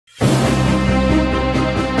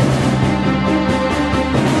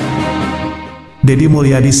Dedi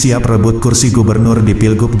Mulyadi siap rebut kursi gubernur di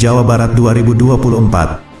Pilgub Jawa Barat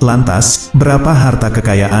 2024. Lantas, berapa harta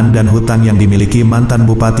kekayaan dan hutang yang dimiliki mantan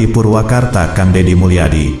Bupati Purwakarta Kang Dedi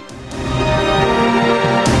Mulyadi?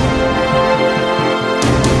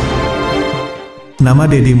 Nama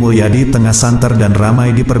Dedi Mulyadi tengah santer dan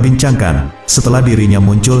ramai diperbincangkan, setelah dirinya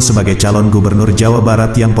muncul sebagai calon Gubernur Jawa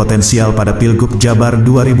Barat yang potensial pada Pilgub Jabar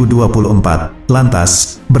 2024.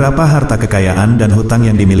 Lantas, berapa harta kekayaan dan hutang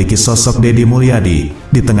yang dimiliki sosok Dedi Mulyadi,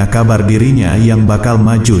 di tengah kabar dirinya yang bakal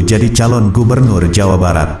maju jadi calon Gubernur Jawa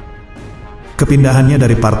Barat? Kepindahannya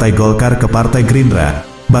dari Partai Golkar ke Partai Gerindra,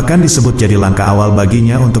 bahkan disebut jadi langkah awal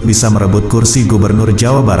baginya untuk bisa merebut kursi Gubernur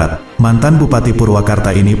Jawa Barat. Mantan Bupati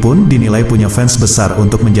Purwakarta ini pun dinilai punya fans besar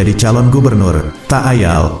untuk menjadi calon gubernur. Tak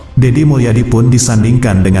ayal, Dedi Mulyadi pun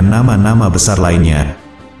disandingkan dengan nama-nama besar lainnya.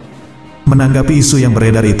 Menanggapi isu yang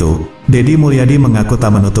beredar itu, Dedi Mulyadi mengaku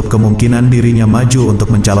tak menutup kemungkinan dirinya maju untuk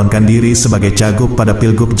mencalonkan diri sebagai cagup pada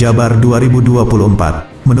Pilgub Jabar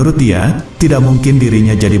 2024. Menurut dia, tidak mungkin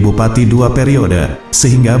dirinya jadi bupati 2 periode,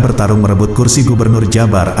 sehingga bertarung merebut kursi Gubernur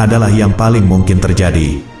Jabar adalah yang paling mungkin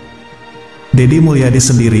terjadi. Dedi Mulyadi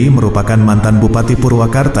sendiri merupakan mantan Bupati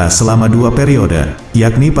Purwakarta selama 2 periode,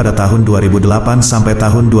 yakni pada tahun 2008 sampai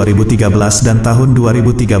tahun 2013 dan tahun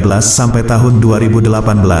 2013 sampai tahun 2018.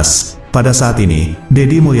 Pada saat ini,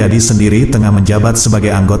 Dedi Mulyadi sendiri tengah menjabat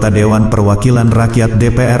sebagai anggota Dewan Perwakilan Rakyat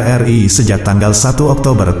DPR RI sejak tanggal 1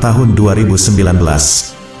 Oktober tahun 2019.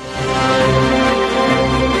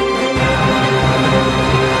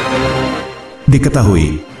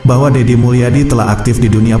 Diketahui bahwa Dedi Mulyadi telah aktif di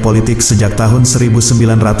dunia politik sejak tahun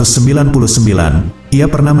 1999. Ia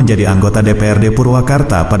pernah menjadi anggota DPRD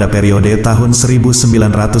Purwakarta pada periode tahun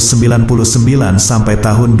 1999 sampai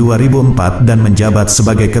tahun 2004 dan menjabat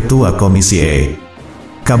sebagai Ketua Komisi E.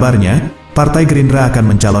 Kabarnya, Partai Gerindra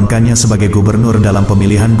akan mencalonkannya sebagai gubernur dalam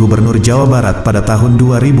pemilihan Gubernur Jawa Barat pada tahun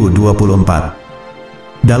 2024.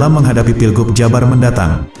 Dalam menghadapi Pilgub Jabar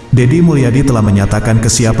mendatang, Dedi Mulyadi telah menyatakan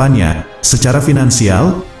kesiapannya. Secara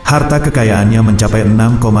finansial, harta kekayaannya mencapai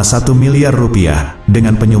 6,1 miliar rupiah,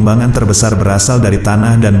 dengan penyumbangan terbesar berasal dari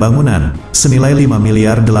tanah dan bangunan, senilai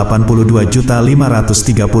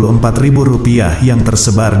 5.082.534.000 rupiah yang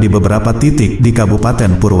tersebar di beberapa titik di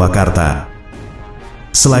Kabupaten Purwakarta.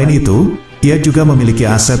 Selain itu, ia juga memiliki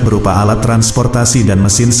aset berupa alat transportasi dan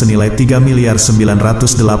mesin senilai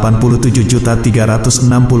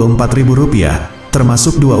 3.987.364.000 rupiah,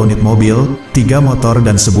 termasuk 2 unit mobil, 3 motor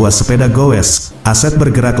dan sebuah sepeda goes. Aset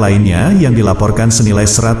bergerak lainnya yang dilaporkan senilai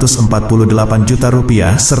 148 juta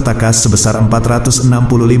rupiah serta kas sebesar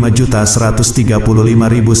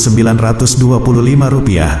 465.135.925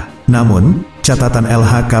 rupiah. Namun, catatan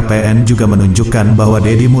LHKPN juga menunjukkan bahwa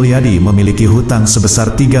Dedi Mulyadi memiliki hutang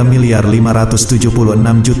sebesar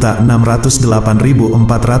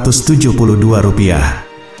 3.576.608.472 rupiah.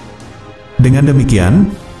 Dengan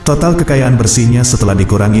demikian, total kekayaan bersihnya setelah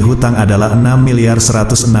dikurangi hutang adalah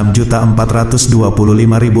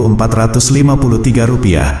 6.106.425.453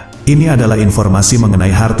 rupiah. Ini adalah informasi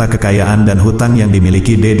mengenai harta kekayaan dan hutang yang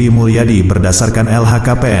dimiliki Dedi Mulyadi berdasarkan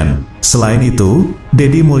LHKPN. Selain itu,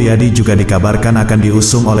 Dedi Mulyadi juga dikabarkan akan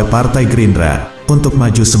diusung oleh Partai Gerindra untuk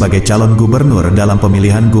maju sebagai calon gubernur dalam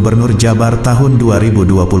pemilihan Gubernur Jabar tahun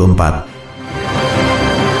 2024.